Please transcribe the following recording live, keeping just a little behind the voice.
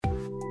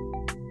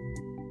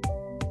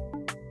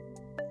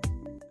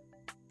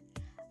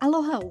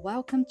Aloha,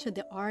 welcome to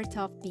the Art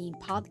of Being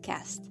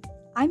podcast.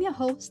 I'm your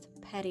host,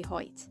 Patty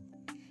Hoyt.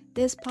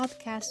 This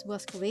podcast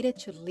was created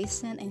to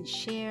listen and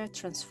share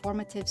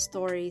transformative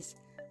stories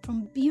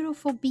from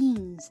beautiful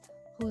beings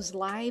whose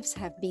lives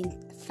have been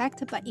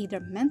affected by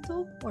either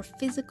mental or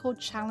physical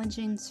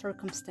challenging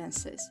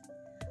circumstances,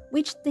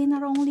 which they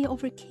not only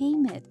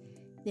overcame it,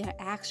 they are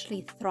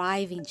actually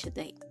thriving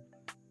today.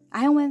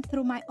 I went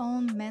through my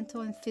own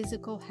mental and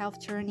physical health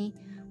journey,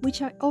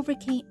 which I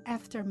overcame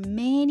after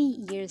many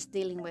years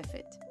dealing with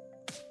it.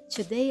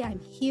 Today, I'm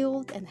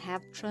healed and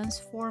have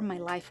transformed my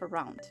life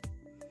around.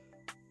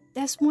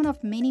 That's one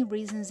of many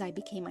reasons I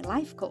became a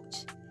life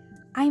coach.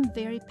 I am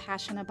very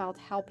passionate about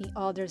helping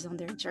others on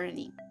their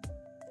journey.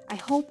 I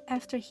hope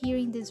after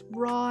hearing these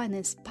raw and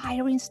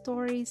inspiring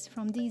stories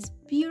from these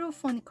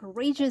beautiful and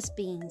courageous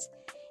beings,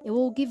 it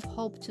will give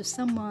hope to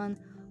someone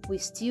who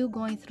is still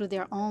going through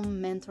their own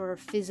mental or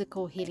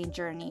physical healing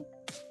journey.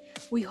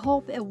 We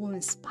hope it will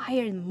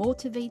inspire and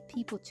motivate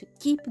people to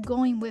keep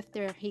going with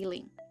their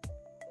healing.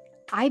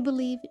 I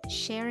believe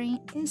sharing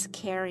is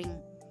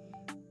caring.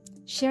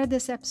 Share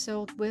this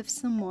episode with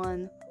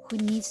someone who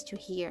needs to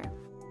hear.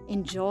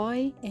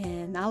 Enjoy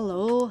and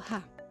aloha!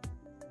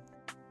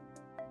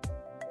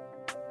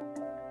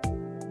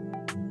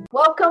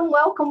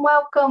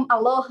 Welcome.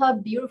 Aloha,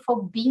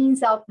 beautiful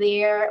beings out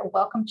there.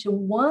 Welcome to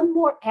one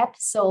more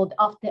episode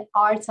of the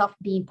Art of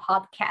Being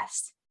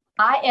podcast.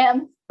 I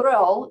am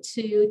thrilled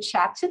to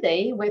chat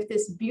today with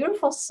this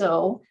beautiful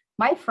soul,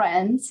 my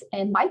friends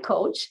and my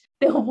coach,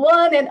 the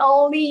one and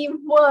only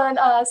one,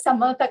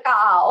 Samantha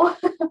KAAUA.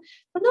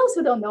 For those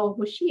who don't know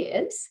who she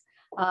is,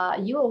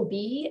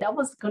 that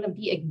was going to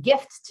be a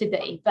gift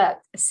today.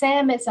 But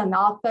Sam is an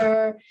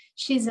author.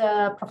 She's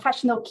a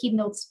professional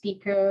keynote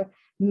speaker,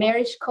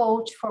 marriage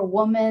coach for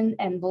women,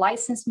 and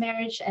licensed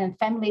marriage and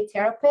family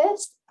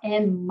therapist,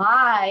 and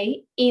my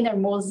inner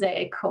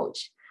Mosaic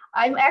coach.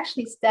 I'm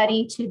actually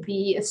studying to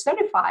be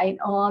certified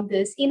on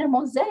this inner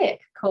Mosaic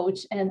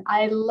coach, and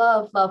I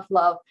love.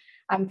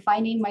 I'm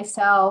finding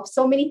myself,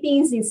 so many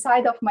things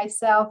inside of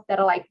myself that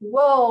are like,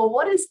 whoa,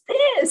 what is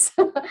this?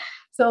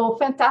 So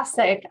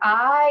fantastic.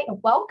 I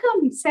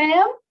welcome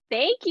Sam.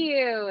 Thank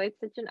you. It's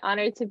such an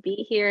honor to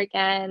be here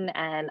again.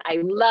 And I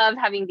love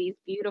having these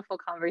beautiful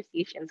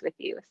conversations with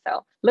you.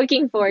 So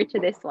looking forward to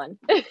this one.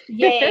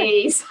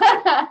 Yes.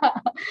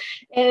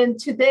 And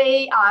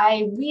today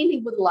I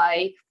really would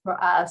like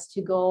for us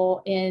to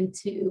go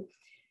into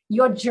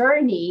your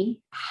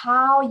journey,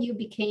 how you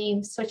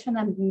became such an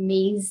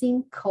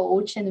amazing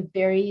coach and a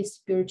very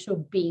spiritual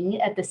being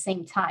at the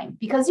same time.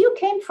 Because you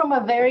came from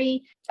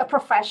a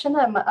profession,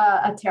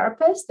 a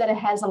therapist that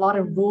has a lot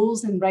of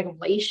rules and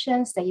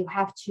regulations that you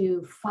have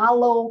to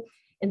follow.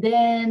 And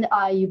then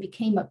you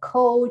became a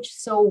coach.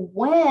 So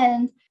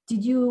when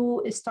did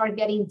you start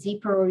getting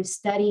deeper or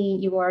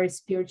studying your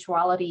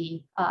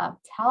spirituality?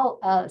 Tell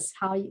us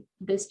how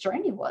this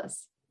journey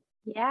was.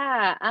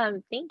 Yeah,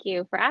 thank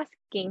you for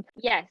asking.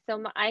 Yes,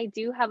 so I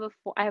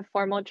have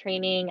formal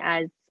training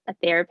as a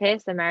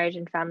therapist, a marriage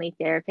and family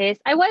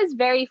therapist. I was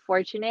very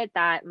fortunate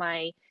that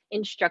my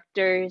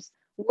instructors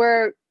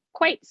were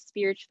quite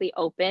spiritually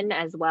open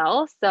as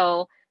well.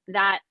 So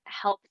that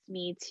helped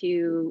me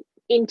to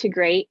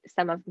integrate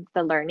some of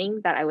the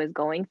learning that I was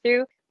going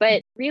through.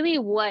 But really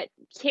what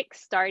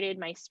kick-started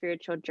my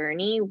spiritual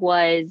journey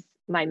was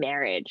my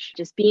marriage,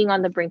 just being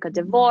on the brink of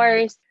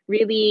divorce.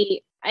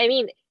 Really, I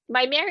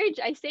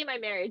say my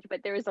marriage,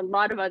 but there was a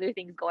lot of other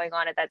things going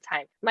on at that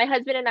time. My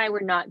husband and I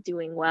were not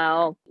doing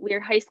well. We were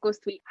high school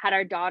sweet, had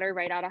our daughter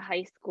right out of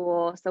high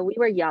school. So we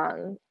were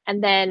young.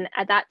 And then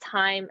at that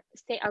time,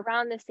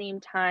 around the same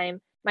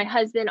time, my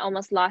husband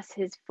almost lost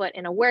his foot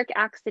in a work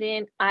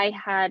accident. I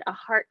had a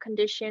heart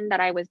condition that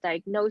I was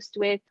diagnosed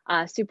with,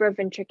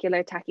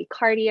 supraventricular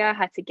tachycardia,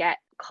 had to get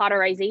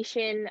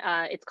cauterization.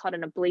 It's called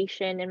an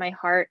ablation in my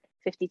heart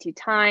 52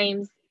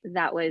 times.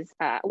 That was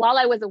while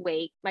I was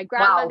awake. My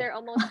grandmother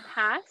almost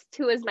passed,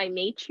 who was my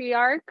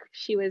matriarch.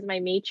 She was my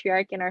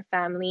matriarch in our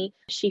family.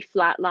 She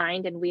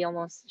flatlined and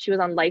she was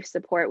on life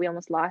support. We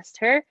almost lost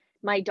her.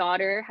 My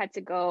daughter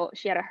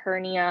she had a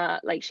hernia,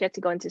 she had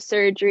to go into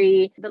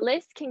surgery. The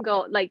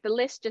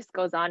list just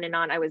goes on and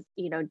on. I was,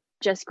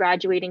 just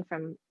graduating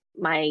from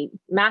my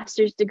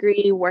master's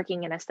degree,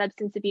 working in a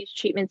substance abuse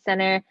treatment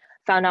center.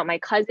 Found out my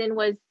cousin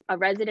was a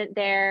resident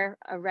there.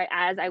 Right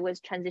as I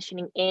was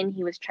transitioning in,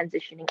 he was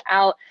transitioning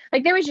out.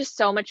 There was just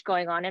so much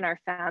going on in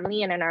our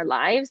family and in our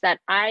lives that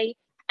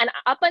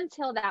up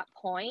until that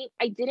point,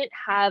 I didn't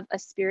have a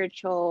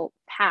spiritual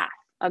path,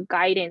 a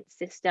guidance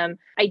system.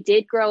 I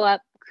did grow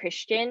up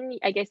Christian,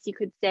 I guess you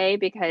could say,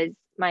 because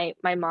my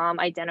mom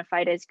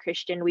identified as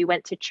Christian. We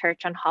went to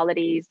church on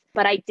holidays,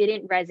 but I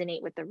didn't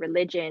resonate with the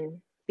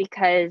religion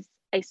because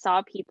I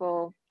saw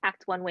people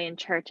act one way in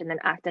church and then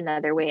act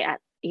another way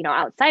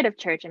outside of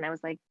church. And I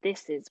was like,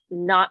 this is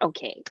not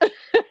okay.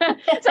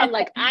 So I'm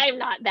like, I am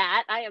not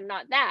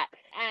that.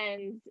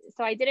 And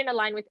so I didn't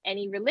align with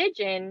any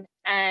religion.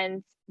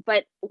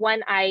 But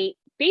when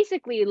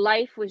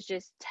life was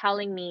just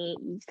telling me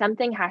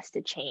something has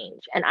to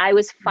change. And I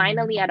was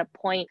finally at a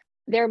point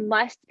there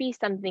must be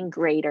something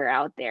greater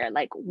out there.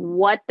 Like,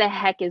 what the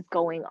heck is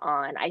going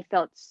on? I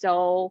felt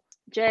so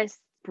just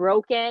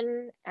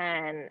broken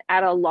and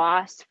at a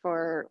loss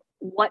for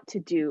what to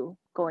do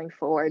going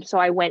forward. So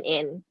I went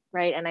in,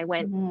 right? And I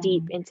went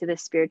deep into the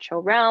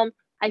spiritual realm.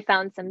 I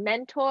found some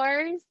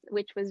mentors,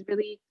 which was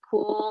really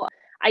cool.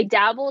 I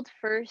dabbled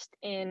first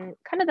in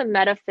kind of the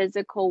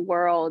metaphysical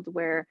world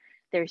where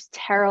there's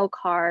tarot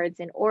cards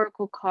and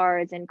oracle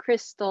cards and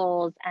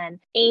crystals and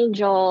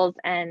angels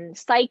and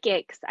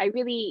psychics. I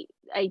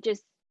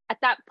just,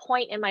 at that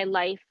point in my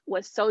life,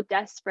 was so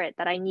desperate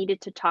that I needed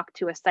to talk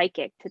to a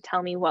psychic to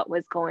tell me what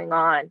was going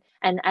on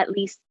and at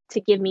least to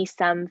give me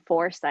some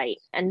foresight.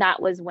 And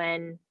that was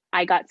when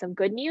I got some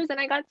good news and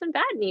I got some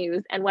bad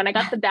news. And when I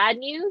got the bad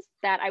news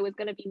that I was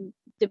going to be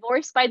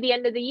divorced by the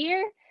end of the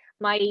year,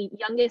 my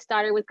youngest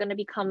daughter was going to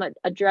become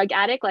a drug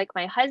addict like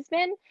my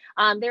husband,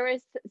 there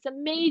was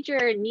some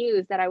major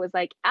news that I was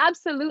like,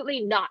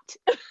 absolutely not.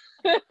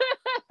 I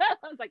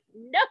was like,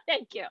 no,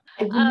 thank you.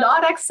 I do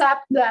not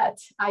accept that.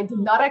 I do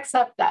not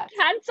accept that.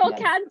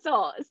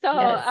 Cancel.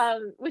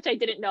 So, which I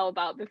didn't know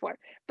about before.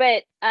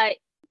 But I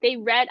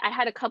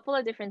had a couple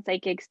of different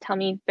psychics tell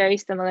me very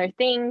similar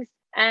things.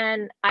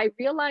 And I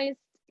realized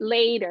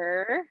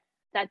later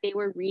that they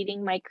were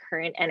reading my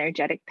current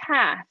energetic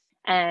path.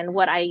 And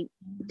what I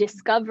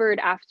discovered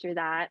after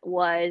that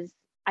was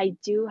I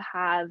do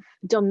have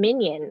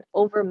dominion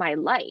over my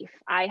life.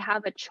 I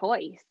have a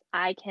choice.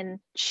 I can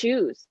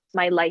choose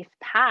my life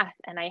path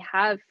and I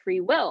have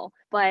free will.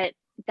 But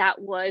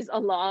that was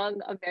along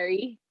a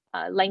very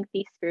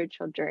lengthy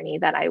spiritual journey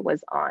that I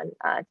was on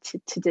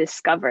to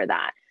discover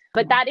that.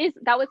 But that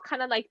was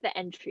kind of like the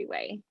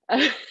entryway.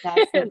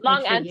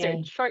 Long answer,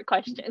 short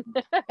question.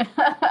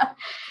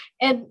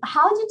 And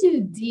how did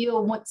you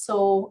deal with,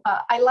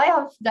 I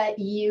love that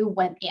you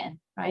went in,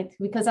 right?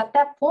 Because at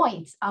that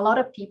point, a lot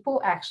of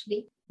people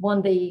actually,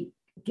 when they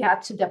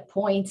get to the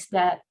point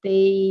that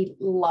they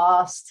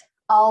lost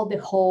all the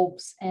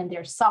hopes and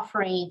they're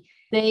suffering,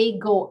 they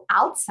go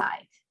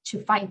outside to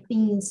find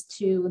things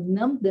to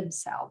numb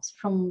themselves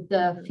from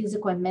the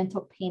physical and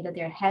mental pain that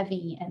they're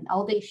having and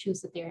all the issues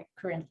that they're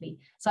currently.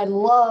 So I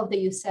love that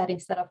you said,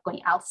 instead of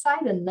going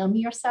outside and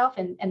numbing yourself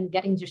and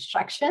getting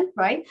distraction,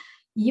 right?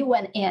 You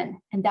went in,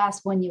 and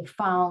that's when you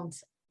found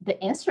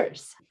the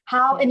answers.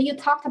 And you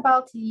talked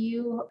about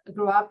you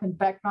grew up in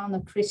background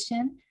of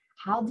Christian.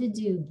 How did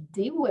you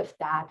deal with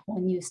that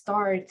when you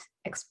start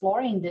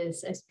exploring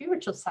this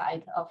spiritual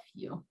side of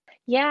you?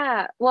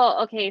 Yeah,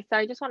 well, okay. So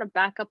I just want to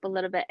back up a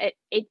little bit.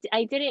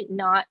 I didn't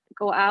not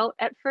go out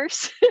at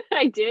first.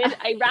 I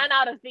ran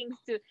out of things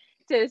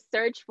to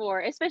search for,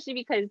 especially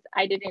because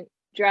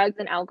drugs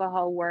and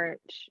alcohol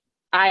weren't.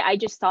 I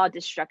just saw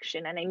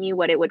destruction and I knew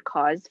what it would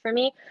cause for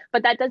me.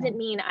 But that doesn't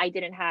mean I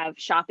didn't have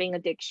shopping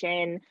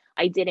addiction.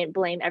 I didn't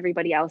blame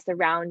everybody else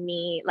around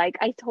me. Like,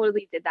 I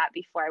totally did that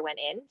before I went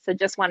in. So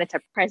just wanted to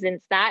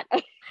presence that.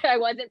 I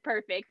wasn't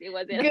perfect. It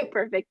wasn't a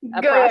perfect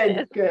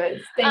process.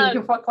 Good. Thank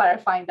you for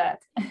clarifying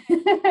that. And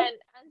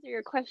answer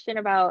your question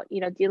about,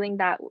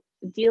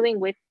 dealing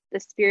with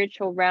the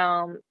spiritual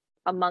realm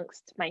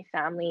amongst my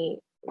family,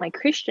 my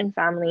Christian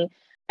family,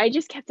 I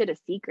just kept it a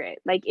secret.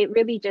 Like, it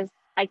really just,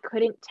 I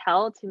couldn't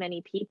tell too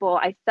many people.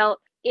 I felt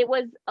it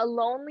was a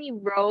lonely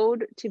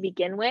road to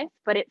begin with,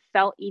 but it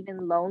felt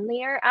even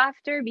lonelier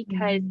after,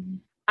 because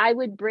I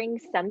would bring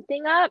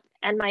something up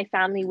and my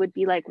family would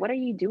be like, what are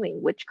you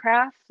doing?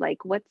 Witchcraft? Like,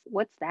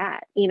 what's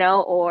that?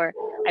 Or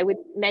I would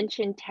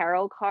mention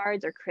tarot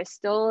cards or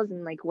crystals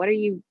and like, what are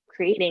you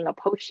creating? A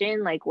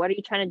potion? Like, what are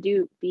you trying to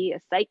do? Be a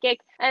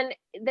psychic? And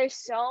there's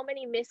so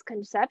many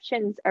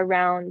misconceptions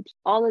around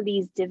all of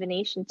these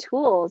divination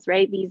tools,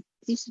 right?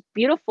 These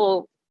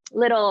beautiful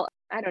little,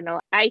 I don't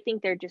know, I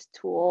think they're just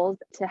tools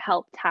to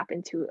help tap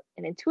into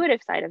an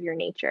intuitive side of your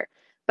nature.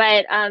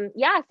 But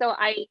so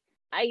I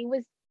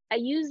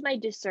used my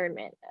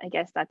discernment. I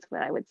guess that's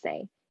what I would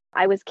say.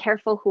 I was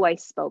careful who I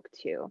spoke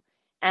to.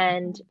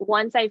 And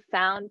once I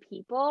found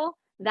people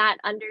that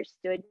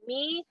understood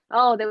me,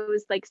 there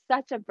was like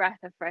such a breath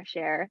of fresh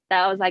air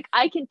that I was like,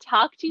 I can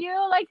talk to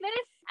you like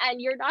this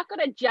and you're not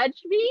going to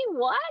judge me?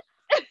 What?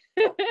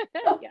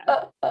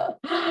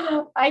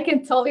 I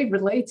can totally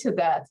relate to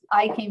that.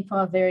 I came from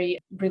a very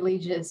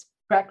religious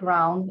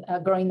background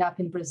growing up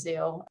in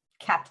Brazil.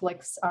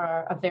 Catholics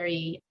are a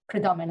very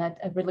predominant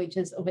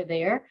religious over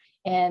there.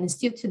 And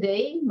still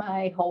today,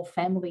 my whole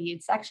family,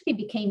 it's actually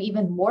became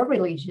even more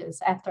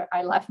religious after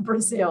I left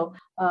Brazil.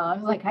 I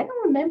was like, I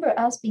don't remember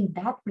us being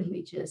that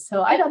religious.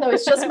 So I don't know,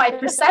 it's just my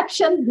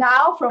perception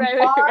now from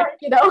far,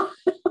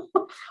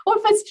 or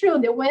if it's true,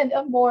 they went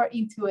more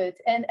into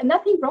it. And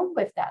nothing wrong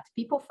with that.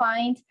 People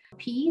find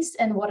peace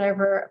in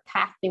whatever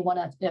path they want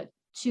to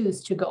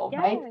choose to go,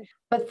 right?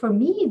 But for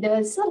me,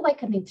 there's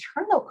like an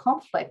internal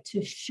conflict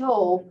to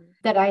show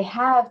that I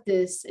have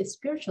this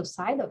spiritual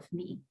side of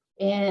me.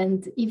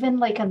 And even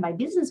like in my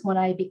business, when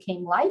I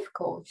became life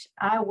coach,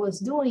 I was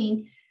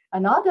doing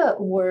another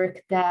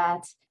work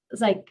that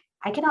was like,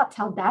 I cannot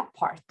tell that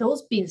part,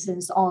 those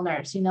business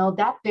owners,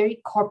 that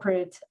very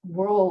corporate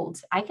world,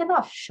 I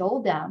cannot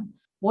show them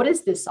what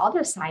is this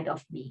other side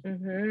of me?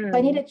 So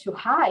I needed to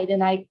hide.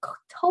 And I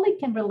totally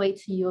can relate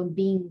to you on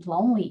being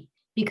lonely,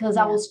 because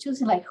I was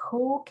choosing like,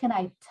 who can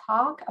I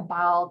talk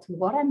about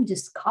what I'm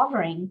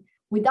discovering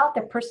without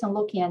the person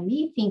looking at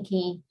me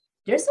thinking,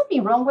 there's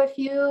something wrong with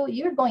you.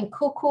 You're going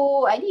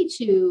cuckoo. I need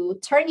to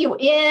turn you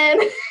in.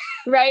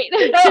 Right.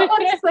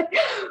 It's like,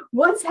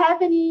 what's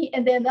happening?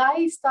 And then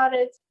I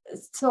started.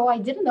 So I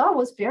didn't know. I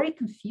was very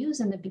confused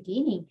in the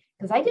beginning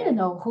because I didn't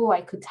know who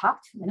I could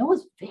talk to. And it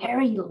was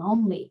very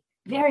lonely,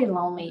 very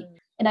lonely.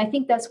 And I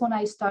think that's when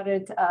I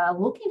started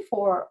looking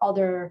for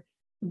other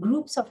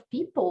groups of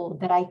people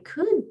that I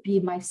could be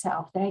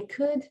myself, that I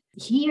could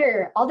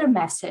hear other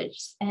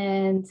messages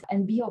and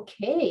be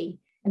okay.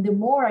 And the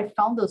more I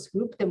found those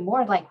groups, the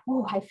more like,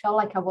 oh, I felt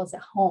like I was at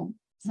home.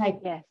 It's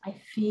like, I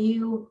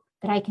feel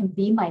that I can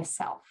be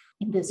myself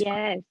in this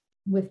group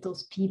with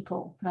those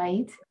people,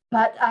 right?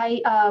 But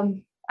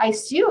I'm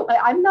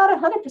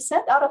not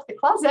 100% out of the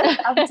closet.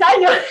 I'm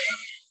telling you.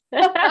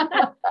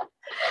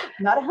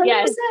 Not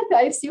 100%.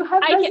 I still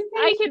have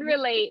I can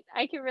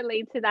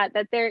relate to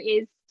that there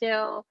is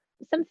still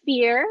some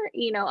fear,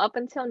 up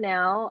until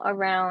now,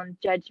 around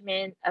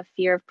judgment, a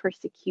fear of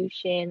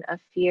persecution, a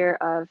fear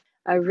of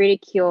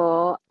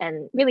ridicule,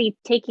 and really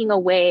taking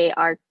away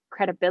our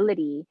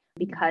credibility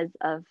because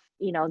of,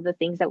 the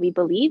things that we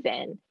believe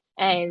in.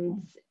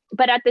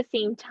 But at the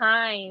same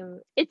time,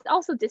 it's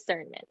also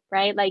discernment,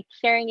 right? Like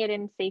sharing it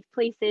in safe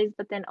places,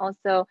 but then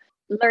also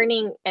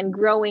learning and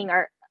growing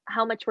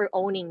how much we're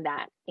owning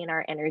that in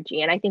our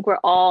energy. And I think we're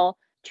all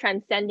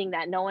transcending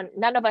that.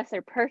 None of us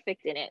are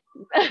perfect in it.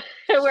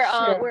 We're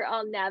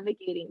all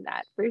navigating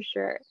that for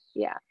sure.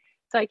 Yeah.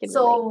 So I can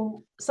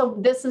relate. So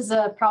this is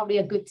probably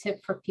a good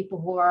tip for people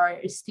who are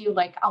still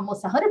like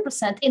almost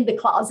 100% in the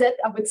closet,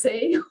 I would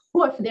say,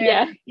 with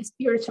their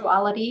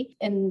spirituality,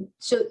 and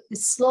should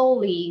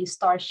slowly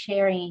start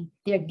sharing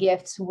their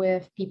gifts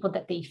with people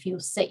that they feel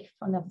safe,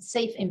 in a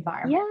safe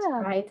environment,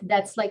 right?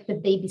 That's like the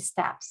baby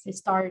steps. They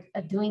start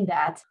doing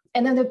that.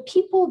 And then the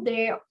people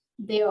they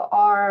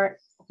are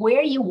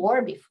where you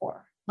were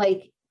before,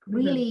 like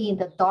really in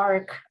the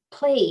dark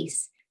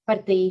place,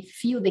 but they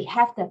feel they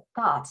have that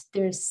thought.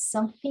 There's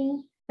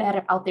something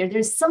better out there.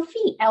 There's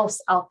something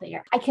else out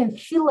there. I can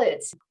feel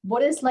it.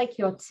 What is like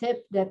your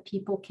tip that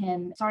people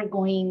can start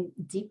going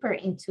deeper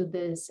into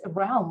this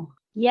realm?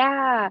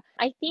 Yeah,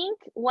 I think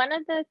one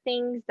of the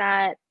things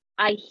that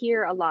I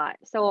hear a lot,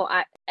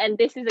 and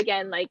this is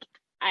again, like,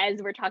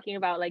 as we're talking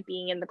about like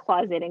being in the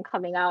closet and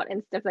coming out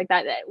and stuff like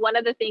that, one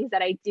of the things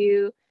that I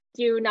do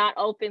not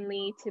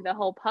openly to the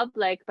whole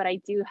public, but I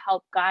do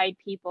help guide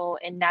people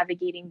in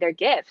navigating their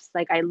gifts.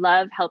 Like, I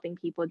love helping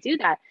people do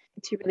that,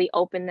 to really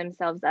open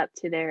themselves up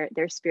to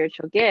their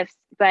spiritual gifts.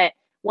 But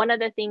one of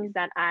the things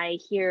that I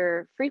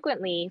hear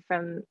frequently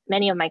from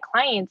many of my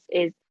clients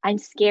is, I'm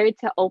scared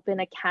to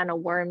open a can of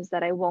worms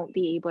that I won't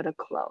be able to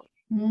close.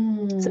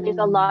 So there's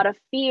a lot of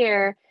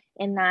fear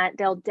in that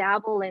they'll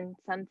dabble in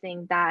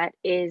something that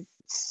is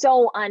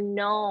so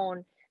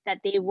unknown that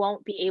they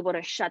won't be able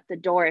to shut the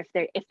door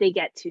if they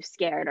get too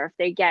scared, or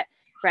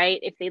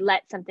if they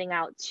let something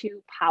out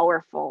too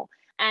powerful.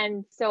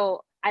 And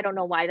so I don't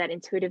know why that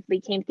intuitively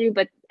came through,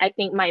 but I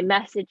think my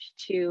message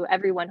to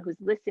everyone who's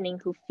listening,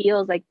 who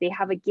feels like they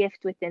have a gift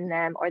within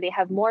them, or they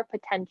have more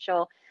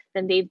potential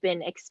than they've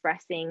been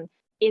expressing,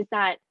 is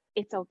that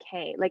it's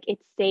okay. Like,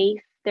 it's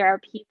safe. There are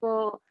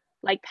people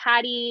like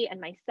Patty and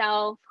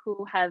myself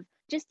who have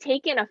just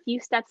taken a few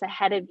steps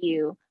ahead of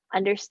you,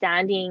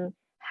 understanding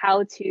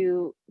how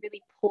to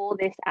really pull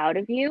this out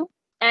of you.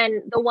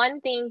 And the one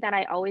thing that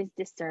I always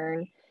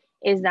discern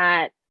is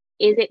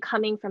it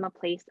coming from a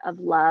place of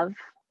love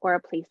or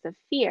a place of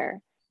fear?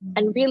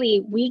 And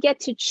really, we get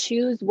to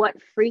choose what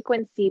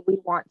frequency we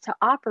want to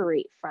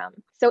operate from.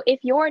 So if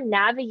you're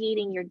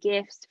navigating your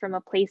gifts from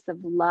a place of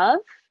love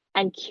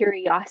and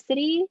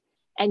curiosity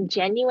and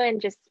genuine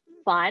just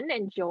fun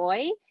and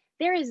joy,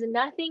 there is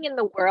nothing in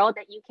the world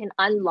that you can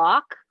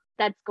unlock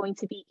that's going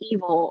to be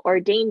evil or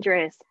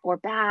dangerous or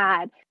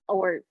bad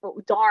or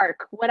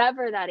dark,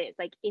 whatever that is.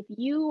 Like, if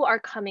you are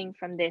coming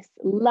from this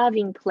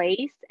loving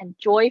place and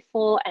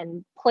joyful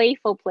and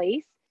playful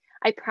place,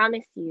 I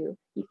promise you,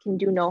 you can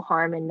do no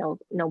harm and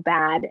no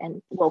bad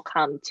and will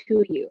come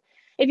to you.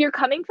 If you're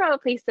coming from a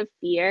place of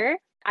fear,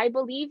 I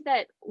believe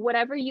that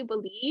whatever you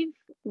believe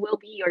will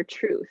be your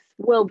truth,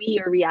 will be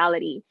your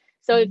reality.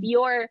 So if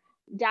you're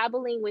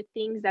dabbling with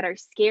things that are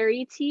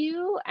scary to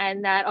you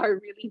and that are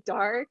really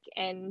dark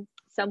and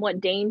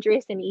somewhat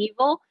dangerous and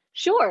evil,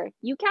 sure,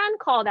 you can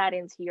call that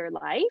into your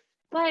life.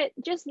 But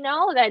just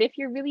know that if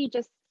you're really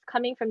just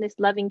coming from this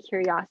loving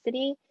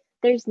curiosity,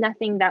 there's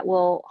nothing that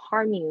will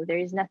harm you.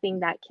 There's nothing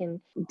that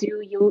can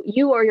do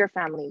you or your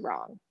family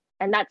wrong.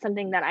 And that's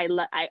something that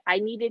I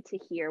needed to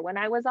hear when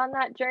I was on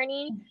that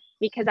journey,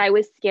 because I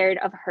was scared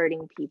of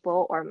hurting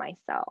people or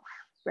myself,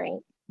 right?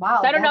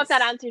 Wow. So I don't know if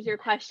that answers your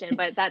question,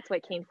 but that's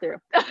what came through.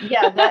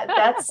 Yeah,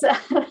 that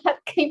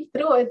came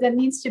through. That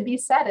needs to be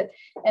said.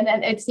 And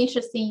then it's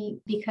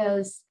interesting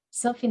because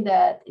something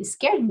that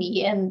scared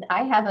me. And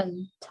I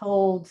haven't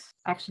told,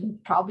 actually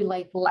probably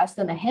like less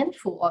than a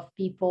handful of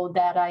people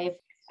that I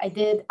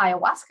did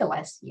ayahuasca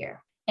last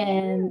year.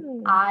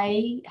 And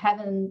I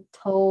haven't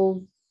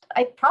told,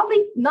 I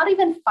probably not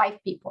even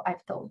 5 people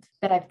I've told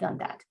that I've done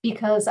that,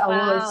 because I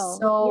was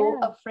so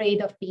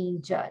afraid of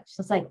being judged.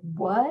 It's like,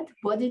 what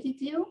did you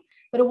do?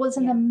 But it was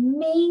an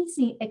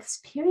amazing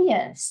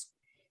experience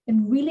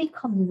and really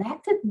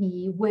connected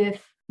me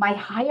with my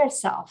higher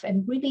self.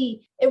 And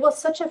really, it was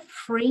such a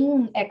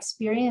freeing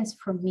experience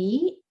for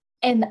me.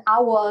 And I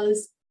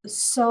was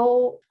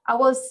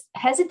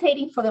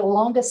hesitating for the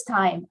longest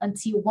time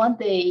until one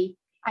day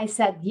I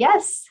said,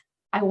 yes,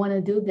 I want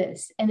to do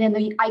this. And then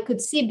I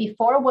could see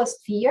before was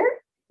fear,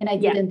 and I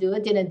didn't do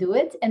it.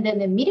 And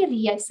then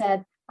immediately I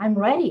said, I'm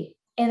ready.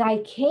 And I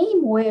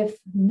came with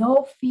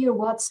no fear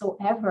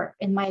whatsoever.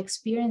 And my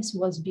experience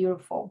was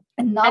beautiful.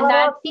 And not a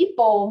lot of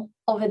people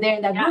over there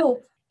in that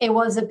group, it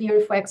was a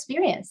beautiful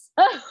experience.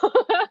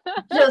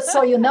 Just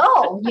so you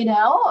know.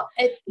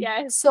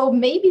 So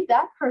maybe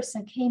that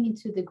person came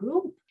into the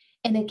group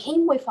and it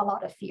came with a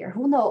lot of fear.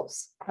 Who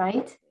knows,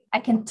 right? I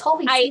can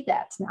totally see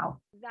that now.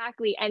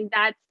 Exactly. And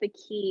that's the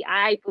key,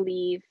 I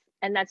believe.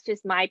 And that's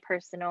just my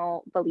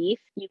personal belief.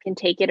 You can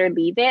take it or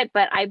leave it.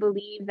 But I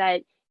believe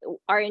that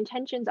our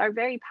intentions are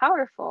very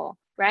powerful,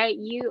 right?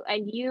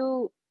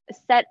 You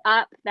set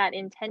up that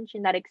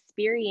intention, that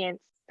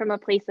experience from a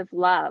place of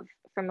love,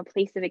 from a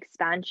place of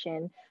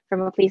expansion,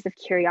 from a place of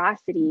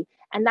curiosity.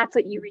 And that's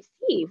what you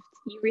received.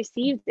 You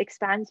received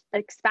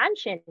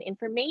expansion,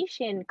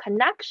 information,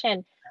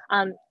 connection.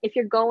 If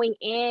you're going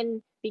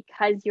in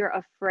because you're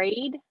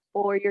afraid,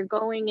 or you're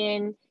going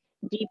in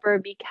deeper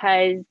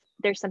because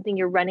there's something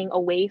you're running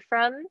away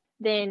from,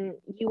 then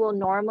you will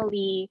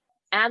normally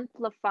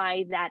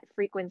amplify that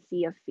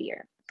frequency of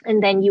fear.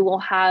 And then you will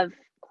have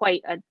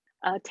quite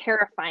a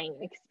terrifying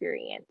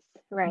experience,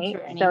 right?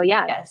 Journey. So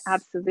yes,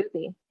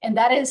 absolutely. And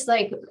that is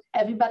like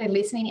everybody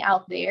listening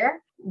out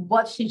there,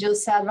 what she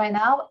just said right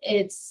now,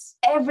 it's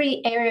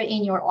every area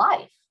in your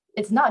life.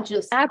 It's not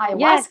just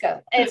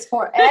ayahuasca. It's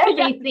for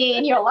everything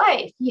in your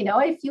life.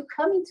 If you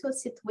come into a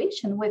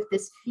situation with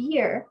this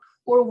fear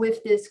or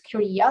with this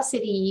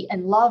curiosity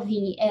and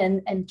loving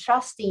and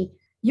trusting,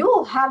 you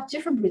will have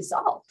different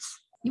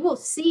results. You will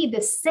see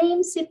the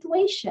same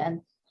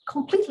situation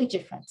completely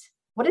different.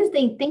 What is the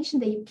intention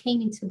that you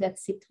came into that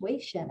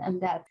situation? And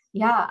that,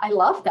 I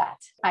love that.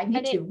 I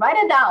need to write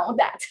it down,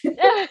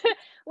 that.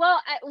 Well,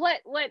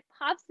 what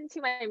pops into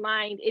my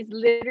mind is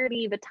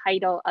literally the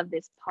title of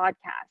this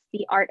podcast,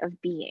 The Art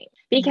of Being,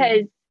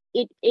 because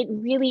it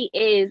really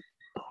is,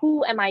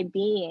 who am I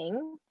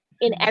being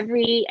in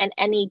every and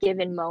any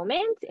given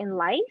moment in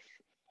life?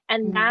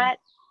 And that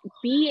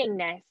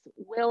beingness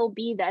will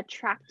be the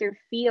attractor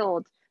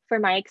field for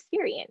my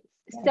experience.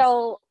 Yes.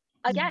 So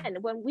again,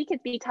 when we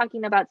could be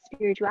talking about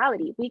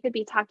spirituality, we could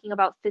be talking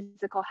about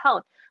physical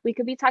health, we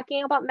could be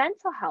talking about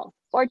mental health,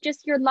 or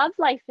just your love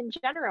life in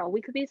general.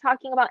 We could be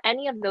talking about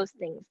any of those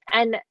things,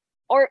 and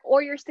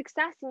or your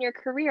success in your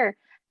career.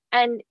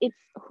 And it's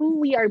who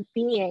we are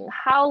being,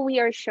 how we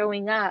are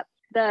showing up,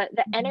 the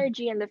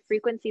energy and the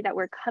frequency that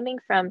we're coming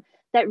from,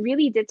 that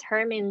really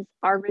determines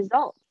our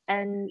results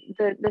and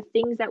the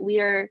things that we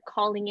are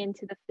calling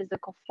into the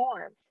physical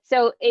form.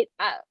 So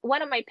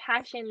one of my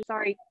passions,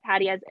 sorry,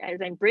 Patty, as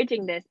I'm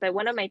bridging this, but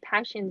one of my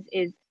passions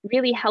is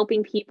really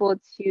helping people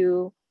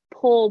to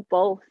pull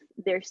both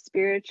their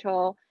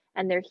spiritual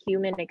and their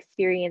human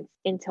experience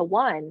into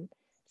one,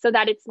 so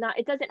that it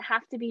doesn't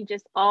have to be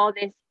just all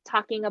this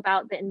talking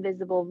about the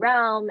invisible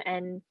realm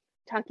and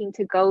talking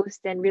to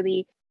ghosts and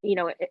really,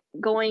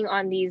 going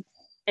on these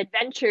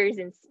adventures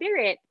in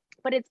spirit,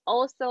 but it's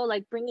also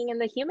like bringing in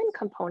the human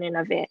component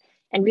of it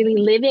and really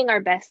living our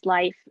best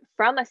life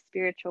from a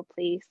spiritual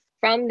place,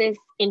 from this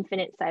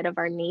infinite side of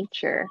our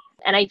nature.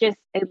 And I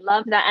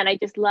love that. And I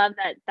just love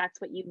that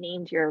that's what you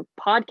named your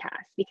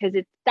podcast, because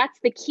that's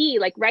the key,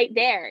 like right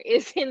there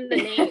is in the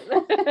name.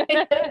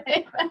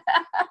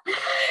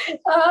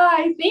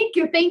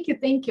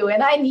 Thank you.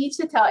 And I need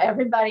to tell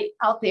everybody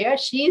out there,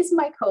 she's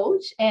my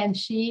coach, and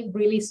she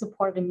really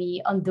supported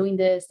me on doing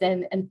this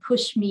and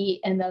pushed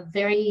me in a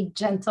very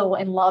gentle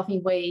and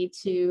loving way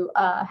to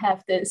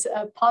have this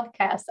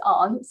podcast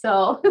on.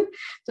 So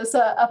just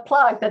a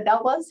plug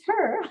that was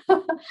her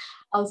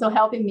also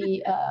helping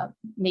me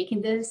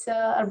making this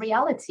a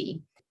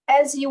reality.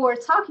 As you were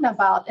talking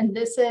about, and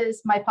this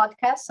is my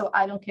podcast, so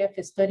I don't care if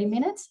it's 30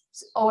 minutes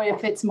or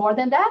if it's more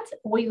than that,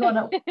 we're going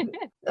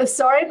to,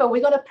 sorry, but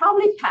we're going to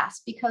probably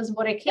pass, because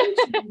what I came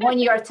to when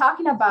you are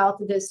talking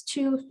about these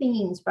two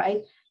things,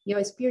 right?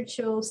 Your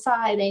spiritual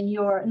side and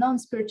your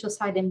non-spiritual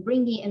side, and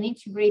bringing and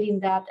integrating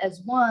that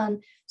as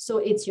one. So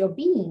it's your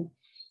being,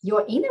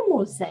 your inner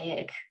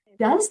mosaic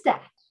does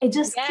that. It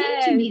just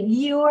came to me.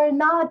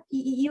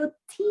 You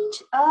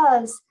teach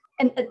us.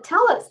 And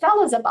tell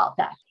us about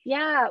that.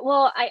 Yeah,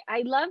 well,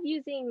 I love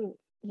using,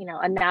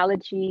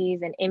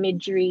 analogies and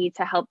imagery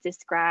to help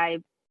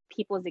describe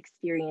people's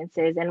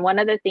experiences. And one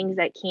of the things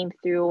that came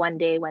through one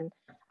day when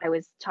I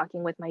was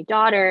talking with my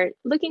daughter,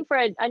 looking for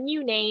a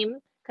new name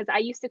because I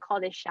used to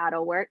call this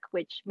shadow work,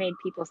 which made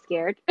people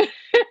scared. And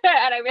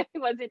I really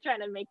wasn't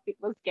trying to make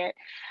people scared.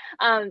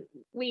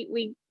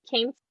 We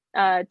came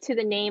to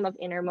the name of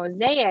inner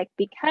mosaic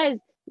because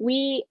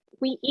we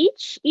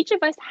each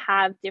of us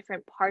have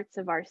different parts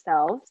of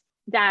ourselves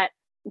that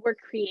were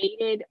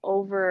created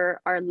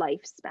over our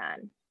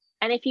lifespan.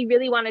 And if you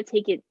really want to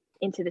take it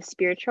into the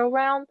spiritual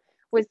realm,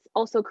 was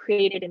also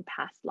created in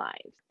past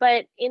lives.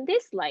 But in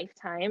this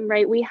lifetime,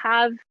 right, we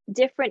have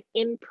different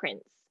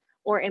imprints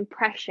or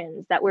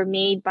impressions that were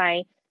made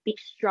by these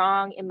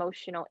strong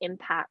emotional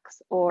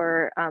impacts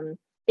or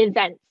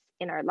events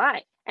in our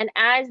life. And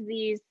as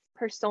these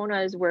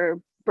personas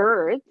were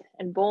birthed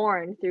and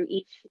born through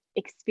each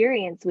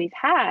experience we've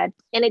had,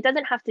 and it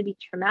doesn't have to be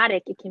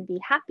traumatic, it can be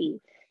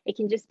happy. It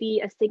can just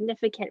be a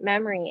significant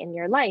memory in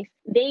your life.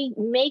 They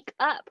make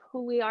up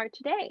who we are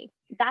today.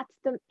 That's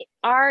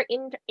our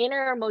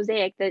inner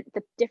mosaic, the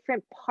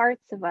different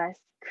parts of us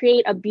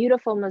create a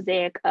beautiful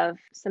mosaic of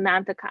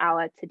Samantha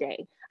KAAUA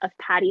today, of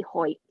Patty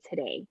Hoyt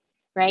today,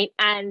 right?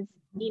 And,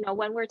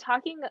 when we're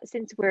talking,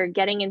 since we're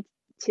getting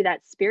into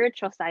that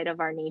spiritual side of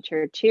our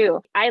nature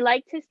too, I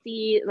like to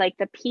see like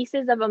the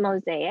pieces of a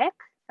mosaic,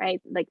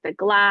 right? Like the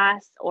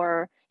glass,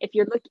 or if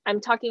you're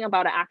I'm talking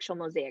about an actual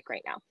mosaic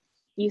right now.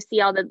 You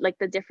see all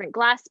the different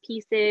glass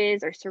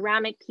pieces or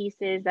ceramic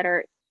pieces that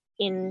are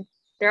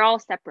they're all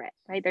separate,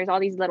 right? There's all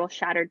these little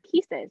shattered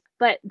pieces,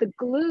 but the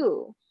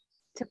glue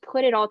to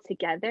put it all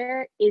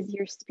together is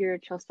your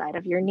spiritual side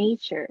of your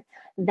nature.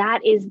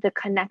 That is the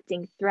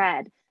connecting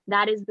thread.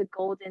 That is the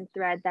golden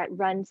thread that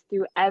runs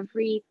through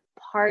every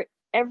part,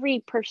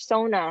 every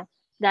persona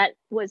that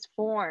was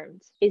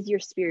formed is your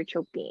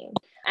spiritual being.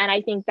 And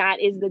I think that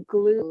is the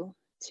glue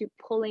to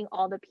pulling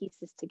all the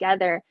pieces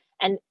together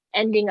and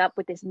ending up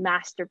with this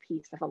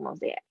masterpiece of a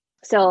mosaic.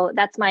 So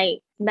that's my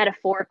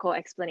metaphorical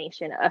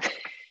explanation of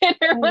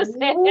inner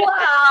mosaic.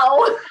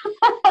 Wow.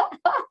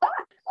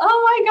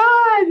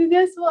 Oh my God,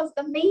 this was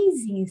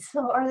amazing.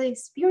 So are they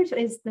spiritual?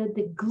 Is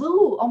the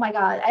glue? Oh my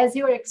God, as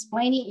you were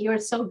explaining, you're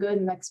so good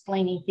in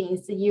explaining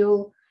things.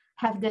 You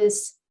have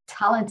this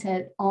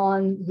talented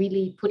on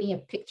really putting a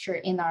picture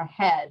in our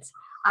heads.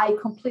 I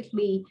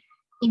completely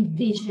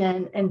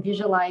envision and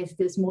visualize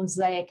this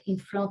mosaic in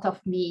front of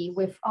me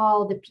with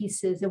all the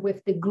pieces and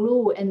with the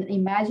glue, and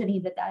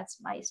imagining that that's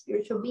my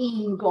spiritual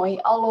being going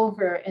all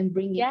over and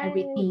bringing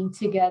everything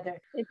together.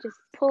 It just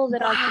pulls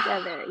it all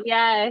together.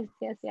 Yes.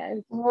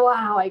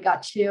 Wow, I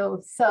got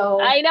you.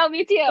 So I know,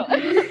 me too.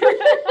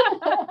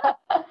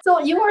 So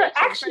you were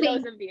actually, for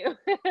those of you.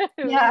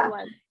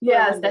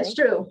 Yes, that's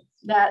true.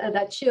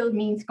 That chill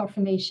means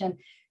confirmation.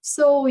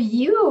 So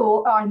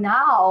you are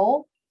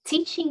now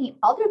teaching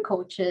other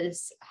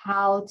coaches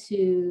how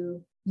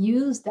to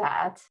use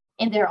that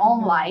in their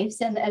own lives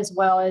and as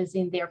well as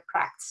in their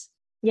practice.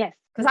 Yes.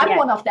 Because I'm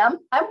one of them.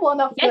 I'm one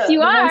of Yes,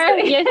 you are.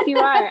 Yes, you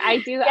are. I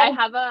do. Yeah.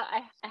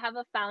 I have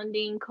a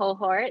founding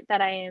cohort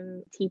that I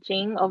am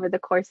teaching over the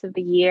course of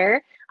the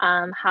year,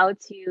 how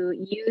to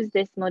use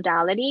this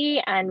modality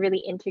and really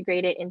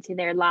integrate it into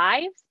their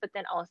lives, but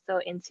then also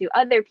into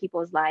other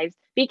people's lives.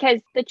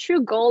 Because the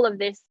true goal of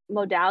this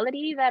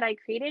modality that I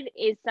created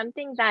is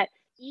something that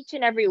each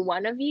and every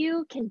one of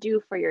you can do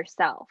for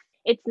yourself.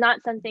 It's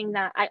not something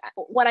that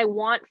what I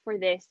want for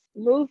this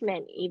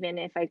movement, even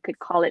if I could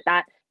call it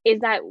that,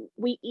 is that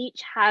we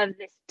each have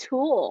this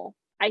tool.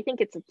 I think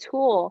it's a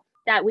tool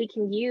that we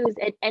can use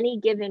at any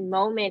given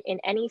moment in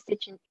any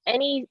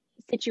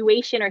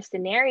situation or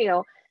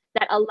scenario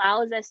that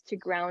allows us to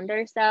ground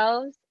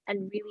ourselves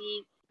and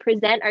really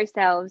present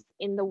ourselves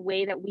in the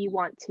way that we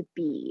want to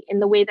be, in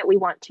the way that we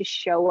want to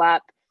show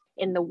up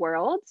in the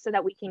world, so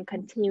that we can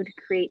continue to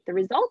create the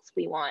results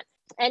we want.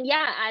 And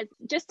as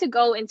just to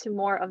go into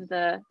more of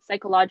the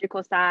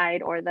psychological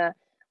side or the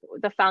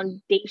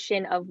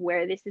foundation of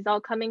where this is all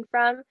coming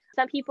from,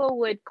 some people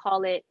would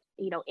call it,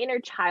 inner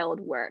child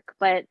work,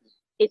 but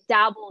it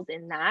dabbles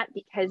in that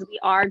because we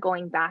are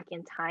going back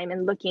in time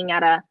and looking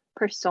at a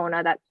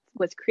persona that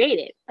was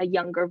created, a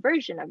younger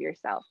version of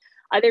yourself.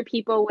 Other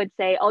people would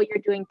say, oh,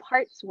 you're doing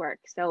parts work.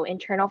 So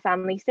internal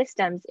family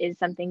systems is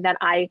something that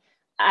I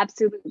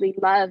absolutely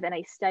love and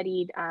I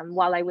studied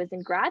while I was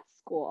in grad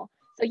school.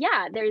 So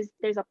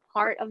there's a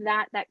part of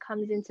that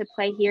comes into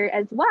play here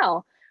as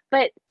well.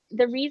 But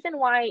the reason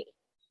why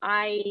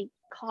I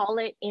call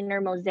it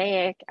inner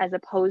mosaic as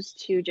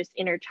opposed to just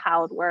inner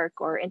child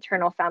work or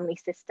internal family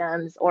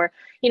systems, or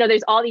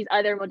there's all these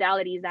other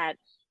modalities that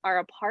are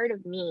a part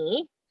of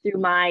me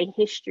through my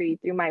history,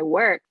 through my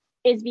work,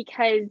 is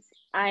because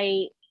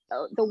the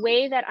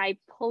way that I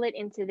pull it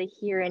into the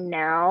here and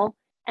now,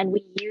 and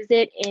we use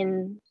it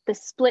in the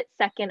split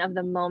second of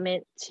the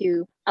moment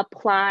to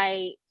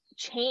apply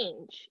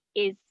change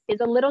is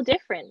a little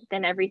different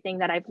than everything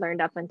that I've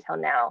learned up until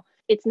now.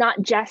 It's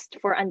not just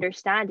for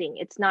understanding.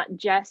 It's not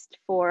just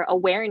for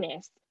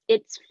awareness.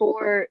 It's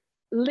for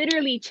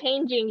literally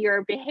changing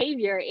your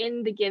behavior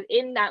in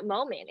that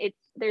moment.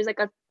 There's like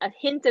a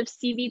hint of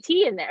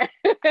CBT in there.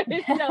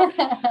 So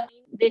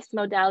this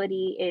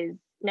modality is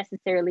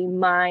necessarily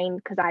mine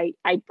because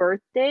I birthed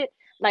it.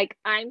 Like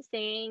I'm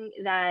saying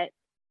that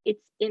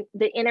it's in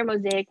the inner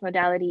mosaic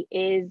modality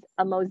is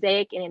a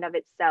mosaic in and of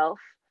itself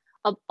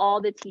of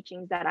all the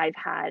teachings that I've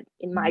had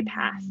in my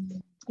past,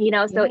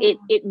 so it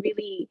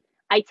really,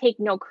 I take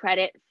no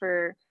credit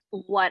for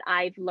what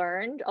I've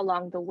learned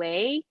along the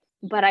way,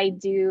 but I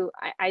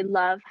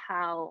love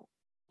how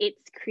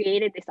it's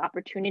created this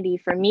opportunity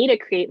for me to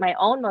create my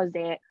own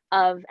mosaic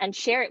and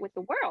share it with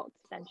the world,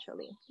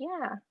 essentially.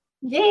 Yeah.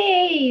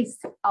 Yes.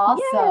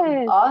 Awesome.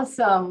 Yes.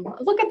 Awesome.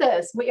 Look at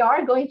this. We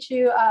are going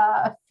to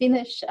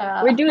finish.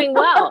 We're doing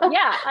well.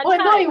 Yeah. We're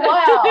doing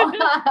well.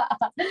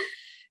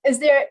 Is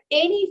there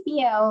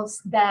anything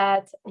else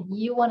that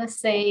you want to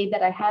say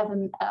that I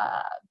haven't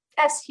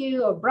asked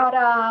you or brought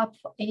up?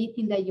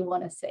 Anything that you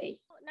want to say?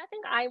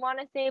 Nothing I want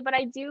to say, but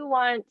I do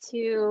want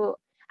to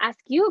ask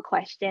you a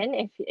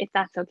question, if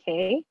that's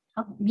okay.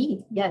 Oh,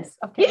 me? Yes.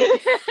 Okay.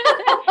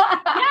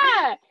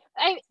 Yeah.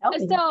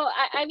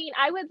 I mean,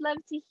 I would love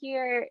to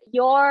hear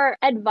your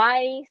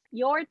advice,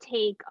 your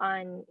take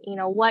on,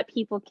 what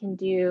people can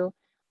do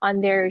on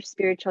their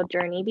spiritual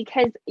journey,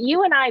 because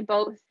you and I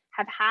both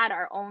have had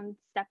our own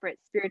separate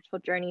spiritual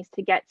journeys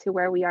to get to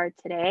where we are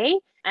today.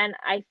 And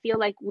I feel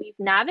like we've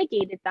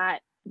navigated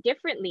that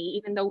differently,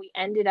 even though we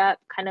ended up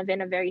kind of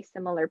in a very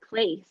similar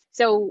place.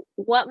 So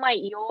what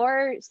might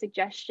your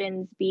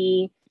suggestions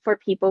be for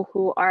people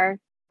who are,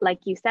 like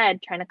you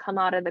said, trying to come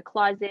out of the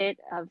closet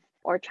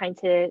or trying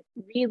to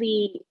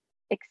really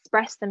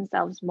express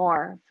themselves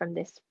more from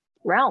this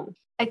realm?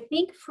 I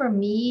think for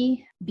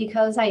me,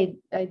 because I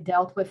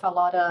dealt with a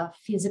lot of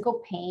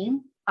physical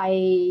pain,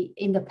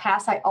 in the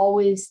past, I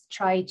always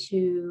try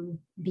to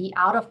be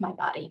out of my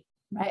body,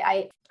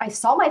 right? I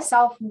saw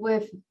myself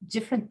with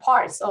different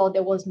parts. So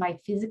there was my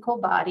physical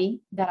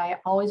body that I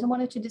always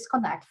wanted to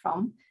disconnect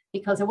from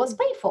because it was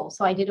painful.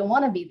 So I didn't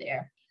want to be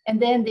there.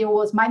 And then there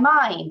was my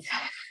mind.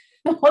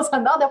 That was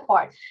another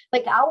part.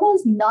 Like I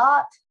was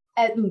not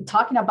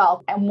talking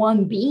about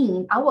one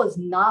being. I was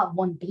not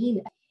one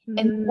being.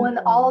 And when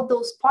all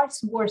those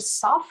parts were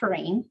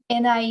suffering,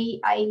 and I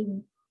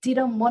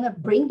didn't want to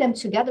bring them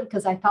together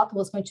because I thought it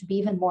was going to be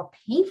even more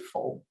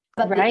painful.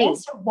 But the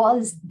answer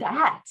was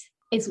that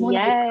it's when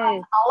I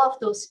cut all of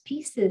those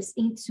pieces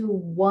into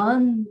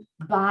one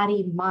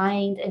body,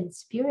 mind, and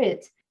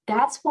spirit.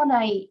 That's when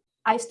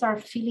I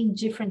start feeling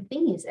different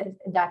things. And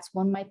that's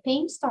when my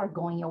pain start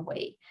going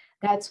away.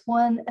 That's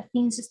when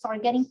things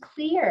start getting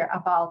clear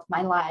about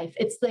my life.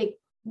 It's like,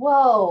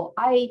 whoa,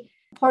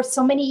 for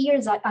so many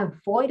years, I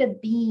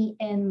avoided being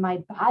in my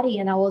body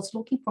and I was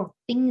looking for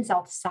things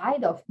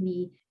outside of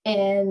me.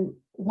 And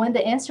when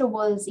the answer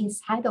was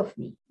inside of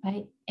me,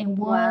 right? And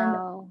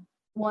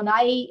when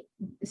I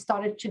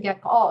started to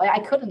I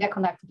couldn't get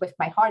connected with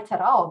my heart at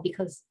all,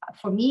 because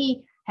for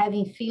me,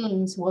 having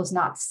feelings was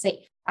not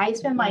safe. I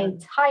spent my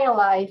entire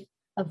life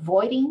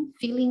avoiding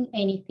feeling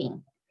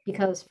anything,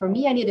 because for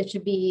me, I needed to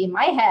be in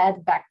my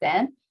head back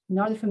then. In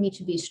order for me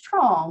to be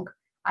strong,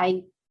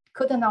 I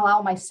couldn't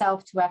allow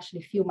myself to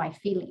actually feel my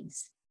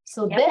feelings.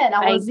 So then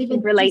I was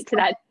even relate to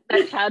that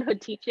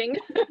childhood teaching.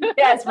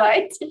 Yes,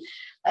 right.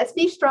 Let's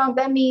be strong.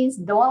 That means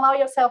don't allow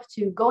yourself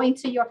to go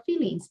into your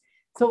feelings.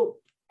 So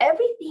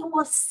everything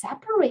was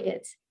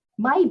separated.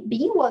 My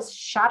being was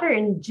shattered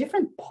in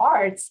different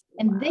parts,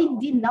 and they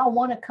did not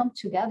want to come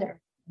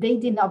together. They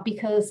did not,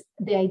 because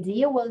the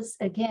idea was,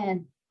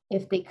 again,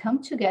 if they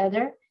come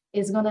together,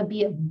 it's going to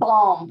be a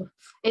bomb.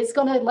 It's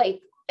going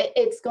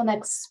to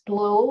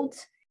explode.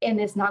 And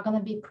it's not going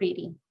to be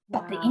pretty.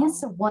 But the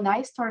answer, when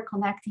I start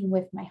connecting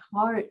with my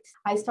heart,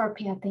 I start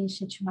paying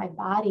attention to my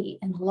body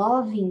and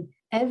loving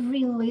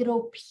every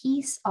little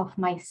piece of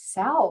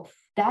myself.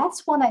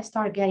 That's when I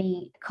start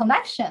getting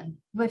connection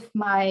with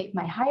my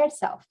higher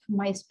self,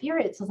 my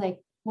spirit. So it's like,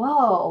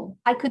 whoa,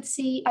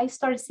 I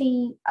started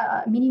seeing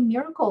many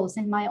miracles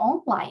in my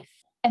own life.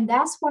 And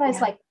that's when I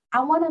was like,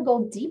 I want to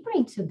go deeper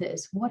into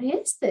this. What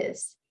is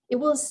this? It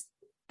was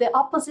the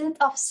opposite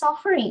of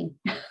suffering.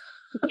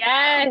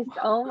 Yes.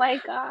 Oh my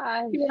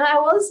gosh. I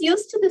was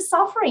used to the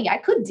suffering. I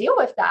could deal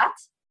with that.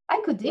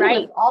 I could deal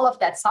with all of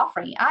that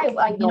suffering. I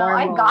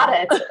got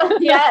it.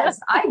 Yes,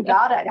 I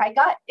got it. I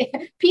got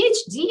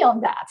PhD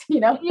on that,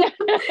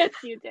 Yes,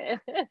 you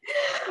did.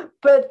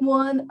 But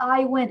when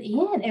I went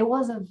in, it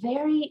was a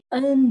very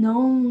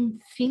unknown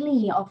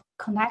feeling of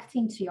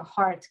connecting to your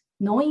heart,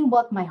 knowing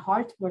what my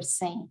heart was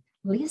saying,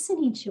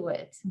 listening to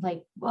it.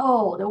 Like,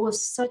 whoa, there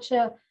was such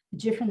a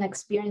different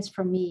experience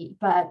for me,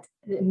 but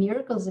the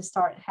miracles that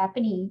start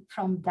happening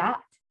from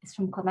that. It's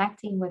from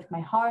connecting with my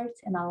heart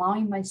and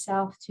allowing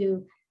myself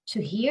to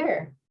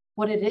hear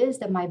what it is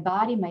that my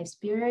body, my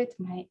spirit,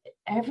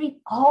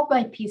 all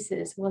my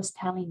pieces was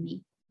telling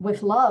me,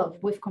 with love,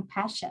 with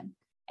compassion,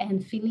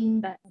 and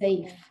feeling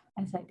safe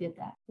as I did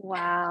that.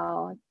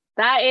 Wow.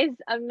 That is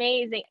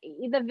amazing.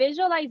 The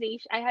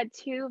visualization, I had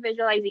 2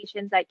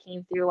 visualizations that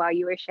came through while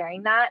you were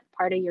sharing that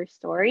part of your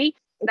story,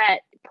 that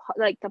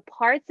like the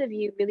parts of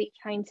you really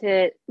trying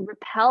to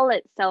repel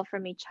itself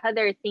from each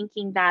other,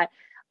 thinking that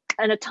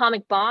an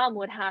atomic bomb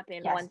would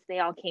happen once they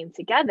all came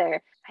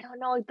together. I don't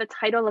know the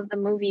title of the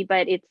movie,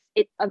 but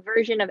it's a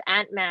version of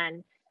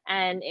Ant-Man.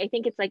 And I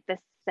think it's like the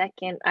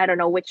second, I don't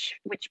know which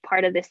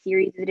part of the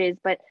series it is,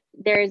 but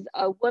there's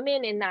a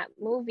woman in that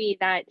movie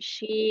that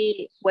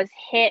she was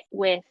hit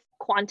with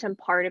quantum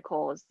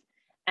particles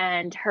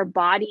and her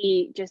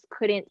body just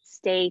couldn't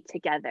stay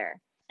together,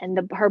 and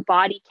her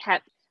body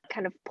kept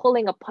kind of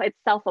pulling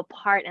itself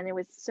apart, and it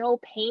was so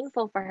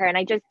painful for her.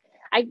 And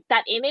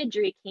that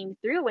imagery came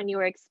through when you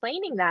were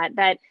explaining that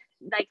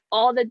like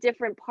all the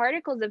different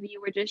particles of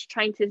you were just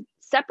trying to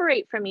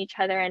separate from each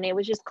other, and it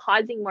was just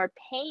causing more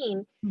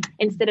pain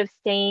instead of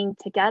staying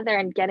together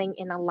and getting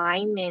in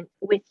alignment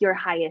with your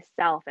highest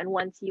self. And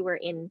once you were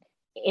in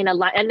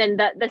and then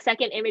the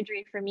second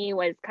imagery for me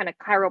was kind of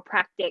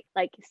chiropractic,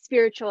 like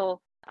spiritual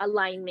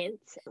alignment,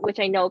 which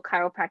I know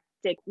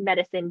chiropractic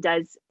medicine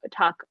does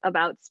talk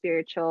about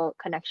spiritual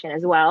connection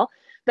as well.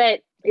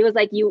 But it was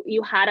like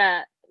you had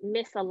a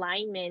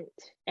misalignment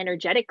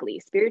energetically,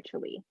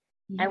 spiritually.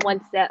 Yeah. And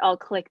once that all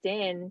clicked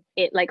in,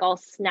 it like all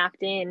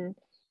snapped in.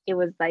 It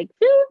was like,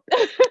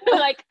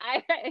 like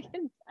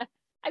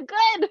I'm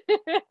good.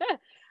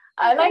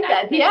 I like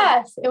that.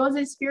 Yes, it was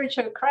a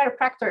spiritual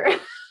chiropractor.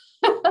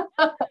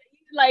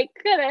 Like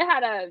could have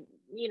had a,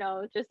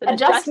 just an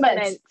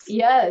adjustment.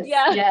 Yes.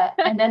 Yeah.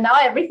 And then now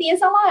everything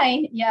is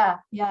aligned. Yeah.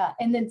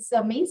 And it's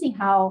amazing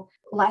how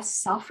less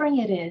suffering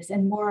it is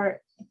and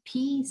more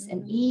peace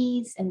and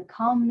ease and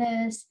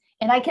calmness.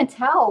 And I can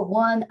tell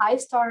when I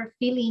start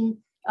feeling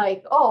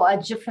like,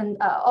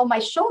 my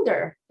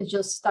shoulder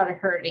just started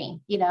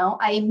hurting,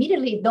 I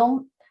immediately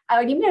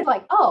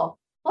like, oh,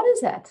 what is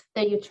that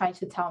you're trying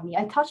to tell me?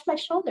 I touch my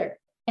shoulder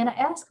and I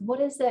ask,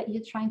 what is that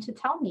you're trying to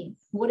tell me?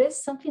 What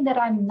is something that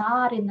I'm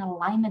not in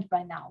alignment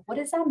right now? What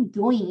is I'm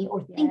doing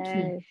or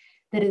thinking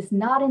that is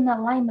not in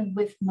alignment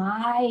with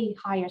my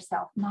higher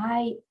self,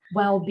 my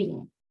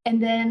well-being?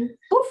 And then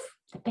poof,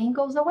 the pain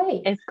goes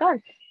away. It's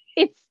gone.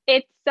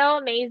 It's so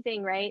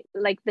amazing, right?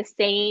 Like the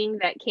saying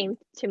that came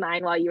to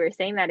mind while you were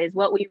saying that is,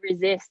 what we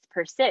resist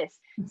persists.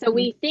 So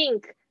we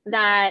think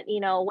that,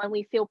 when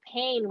we feel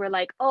pain, we're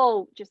like,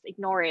 oh, just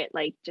ignore it.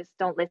 Like, just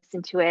don't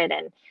listen to it.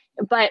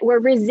 But we're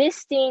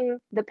resisting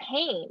the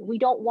pain. We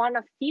don't want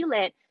to feel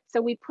it.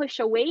 So we push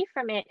away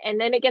from it, and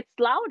then it gets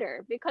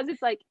louder because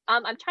it's like,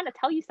 I'm trying to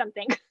tell you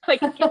something.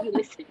 Like, can you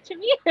listen to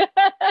me?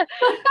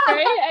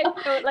 Right? And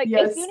so like,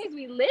 as soon as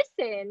we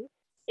listen,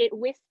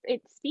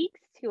 it speaks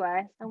to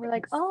us, and we're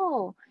like,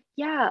 oh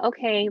yeah,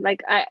 okay,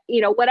 like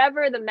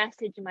whatever the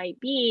message might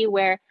be,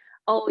 where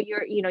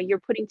you're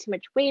putting too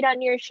much weight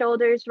on your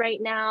shoulders right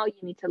now, you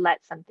need to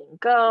let something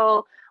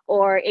go.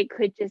 Or it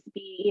could just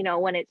be,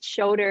 when it's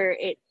shoulder,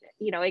 it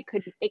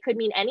could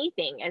mean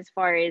anything as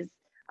far as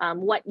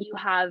what you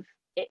have.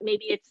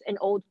 Maybe it's an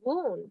old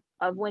wound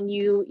of when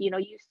you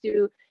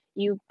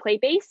play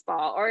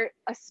baseball or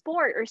a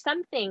sport or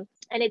something,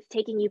 and it's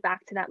taking you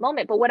back to that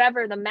moment. But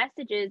whatever the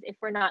message is, if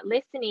we're not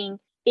listening,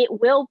 it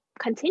will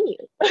continue.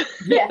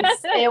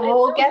 Yes, it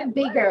will get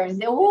bigger.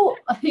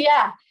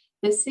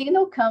 The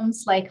signal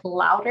comes like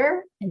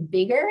louder and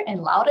bigger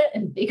and louder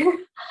and bigger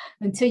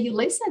until you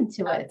listen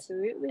to it.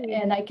 Absolutely.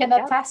 And I can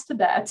attest to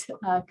that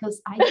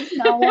because I did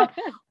not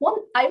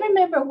want. I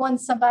remember when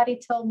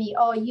somebody told me,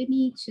 oh, you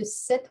need to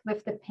sit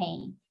with the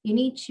pain. You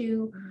need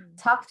to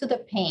talk to the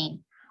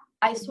pain.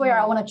 I swear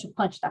I wanted to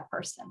punch that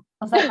person.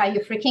 I was like, are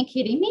you freaking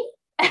kidding me?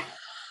 This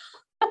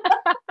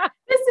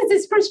is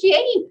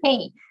excruciating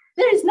pain.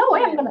 There is no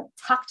way I'm going to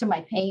talk to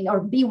my pain or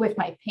be with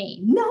my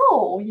pain.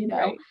 No,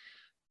 Right.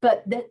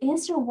 But the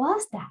answer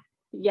was that.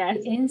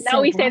 Yes.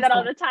 Now we say that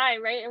all the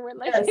time, right? And we're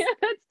like, that's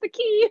the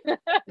key.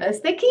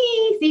 That's the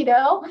key,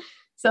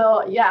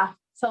 So, yeah.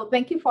 So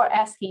thank you for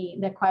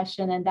asking the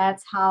question. And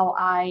that's how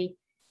I,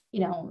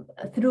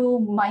 through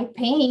my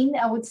pain,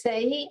 I would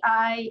say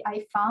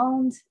I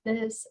found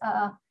this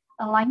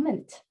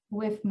alignment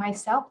with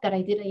myself that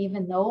I didn't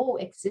even know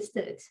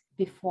existed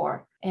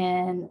before.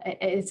 And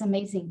it's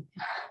amazing.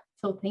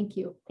 So thank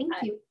you. Thank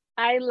you.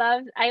 I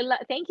love,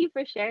 thank you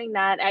for sharing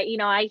that.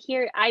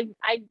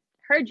 I've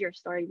heard your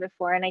story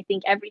before, and I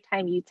think every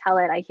time you tell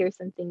it, I hear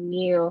something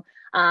new,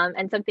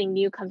 and something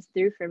new comes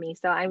through for me.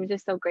 So I'm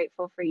just so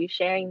grateful for you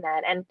sharing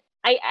that. And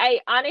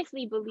I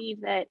honestly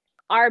believe that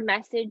our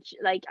message,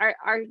 like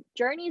our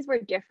journeys were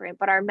different,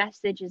 but our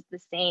message is the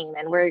same.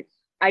 And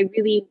I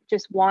really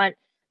just want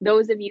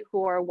those of you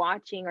who are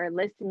watching or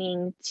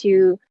listening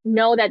to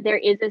know that there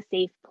is a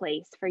safe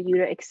place for you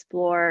to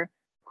explore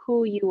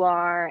who you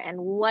are and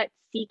what's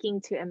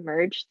seeking to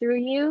emerge through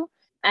you.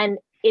 And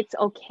it's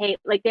okay.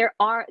 Like there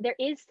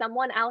is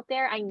someone out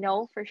there, I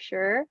know for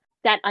sure,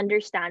 that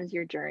understands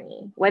your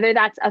journey, whether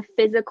that's a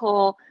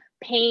physical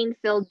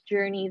pain-filled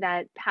journey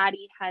that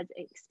Patty has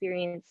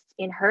experienced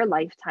in her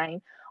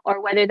lifetime,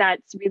 or whether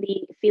that's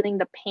really feeling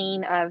the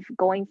pain of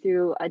going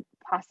through a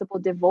possible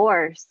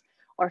divorce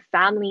or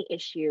family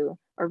issue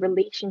or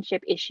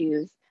relationship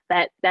issues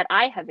that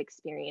I have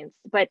experienced.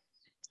 But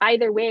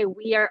either way,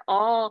 we are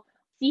all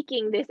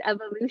seeking this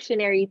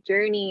evolutionary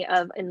journey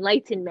of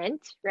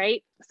enlightenment,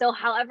 right? So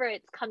however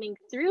it's coming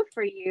through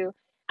for you,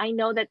 I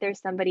know that there's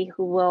somebody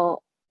who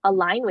will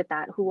align with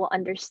that, who will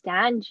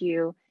understand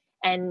you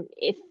And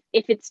if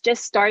it's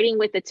just starting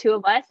with the two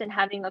of us and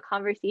having a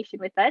conversation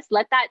with us,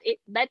 let that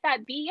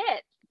be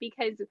it.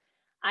 Because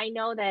I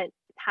know that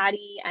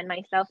Patty and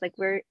myself, like,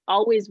 we're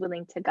always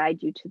willing to guide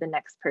you to the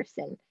next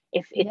person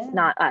if it's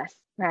not us,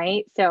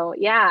 right? So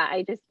yeah,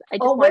 I just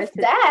with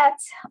that,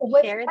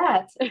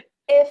 that.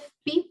 If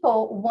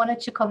people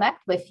wanted to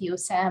connect with you,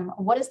 Sam,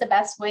 what is the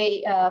best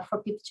way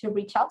for people to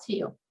reach out to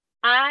you?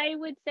 I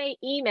would say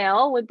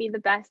email would be the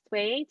best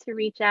way to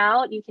reach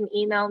out. You can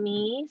email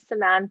me,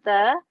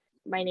 Samantha.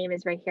 My name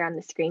is right here on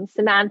the screen,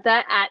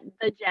 Samantha at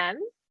the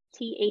Gems,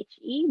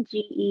 TheGems,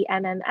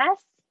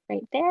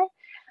 right there,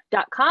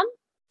 .com.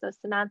 So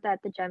Samantha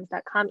at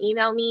thegems.com.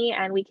 Email me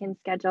and we can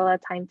schedule a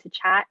time to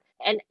chat.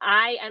 And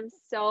I am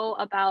so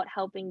about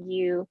helping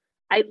you.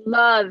 I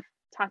love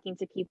talking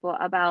to people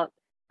about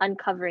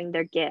uncovering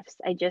their gifts.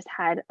 I just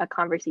had a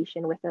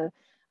conversation with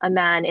a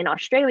man in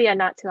Australia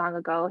not too long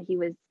ago. He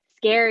was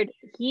scared.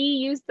 He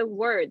used the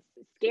words,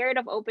 scared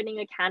of opening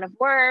a can of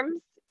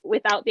worms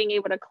without being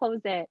able to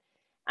close it.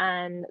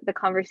 And the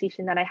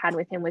conversation that I had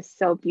with him was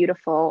so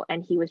beautiful.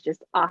 And he was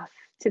just off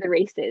to the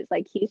races.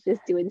 Like, he's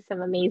just doing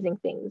some amazing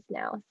things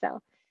now. So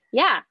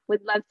yeah,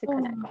 would love to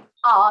connect.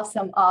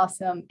 Awesome.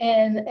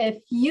 And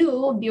if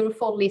you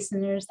beautiful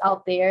listeners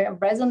out there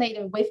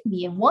resonated with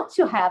me and want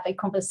to have a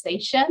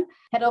conversation,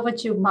 head over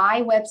to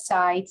my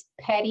website,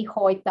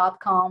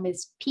 pattyhoyt.com.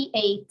 It's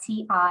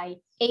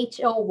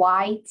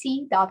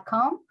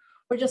PATIHOYT.com.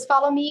 Or just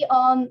follow me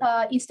on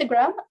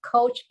Instagram,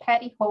 Coach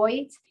Patty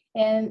Hoyt.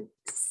 And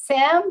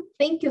Sam,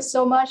 thank you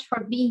so much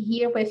for being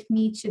here with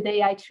me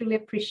today. I truly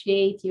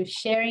appreciate you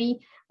sharing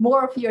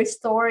more of your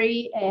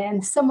story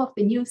and some of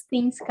the new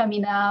things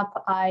coming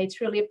up. I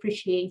truly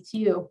appreciate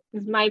you.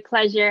 It's my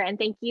pleasure. And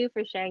thank you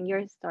for sharing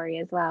your story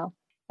as well.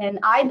 And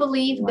I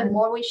believe the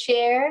more we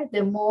share,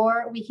 the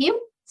more we heal.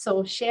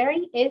 So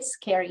sharing is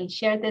caring.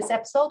 Share this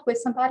episode with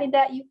somebody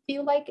that you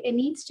feel like it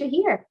needs to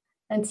hear.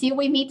 Until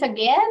we meet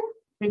again,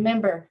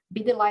 remember,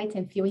 be the light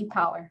and feel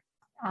empowered.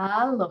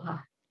 Aloha.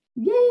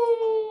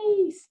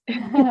 Yes.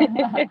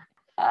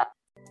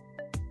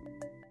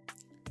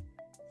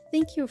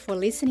 Thank you for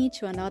listening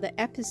to another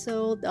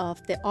episode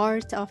of the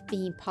Art of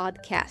Being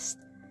podcast.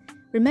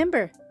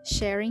 Remember,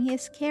 sharing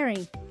is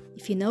caring.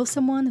 If you know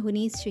someone who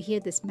needs to hear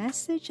this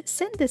message,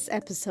 send this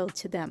episode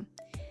to them.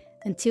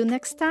 Until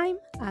next time,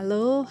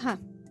 aloha.